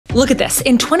Look at this.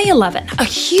 In 2011, a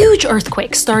huge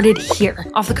earthquake started here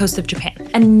off the coast of Japan,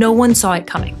 and no one saw it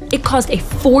coming. It caused a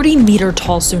 40-meter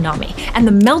tall tsunami and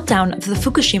the meltdown of the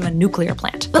Fukushima nuclear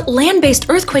plant. But land-based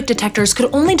earthquake detectors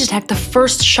could only detect the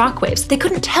first shockwaves. They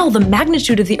couldn't tell the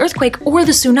magnitude of the earthquake or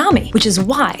the tsunami, which is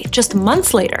why, just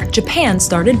months later, Japan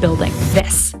started building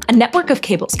this. A network of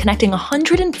cables connecting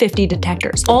 150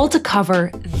 detectors, all to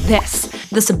cover this,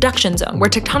 the subduction zone where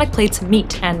tectonic plates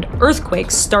meet and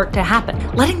earthquakes start to happen,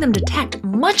 letting them detect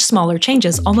much smaller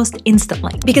changes almost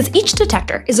instantly. Because each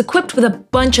detector is equipped with a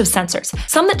bunch of sensors,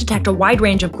 some that detect a wide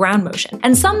range of ground motion,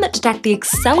 and some that detect the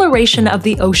acceleration of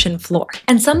the ocean floor,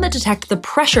 and some that detect the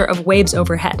pressure of waves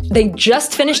overhead. They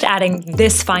just finished adding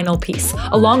this final piece,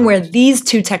 along where these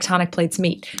two tectonic plates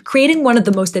meet, creating one of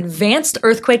the most advanced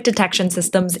earthquake detection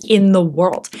systems in the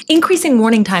world, increasing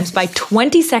warning times by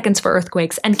 20 seconds for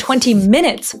earthquakes and 20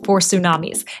 minutes for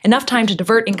tsunamis, enough time to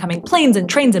divert incoming planes and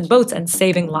trains and boats and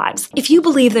saving lives. If you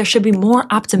believe there should be more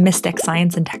optimistic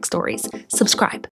science and tech stories, subscribe.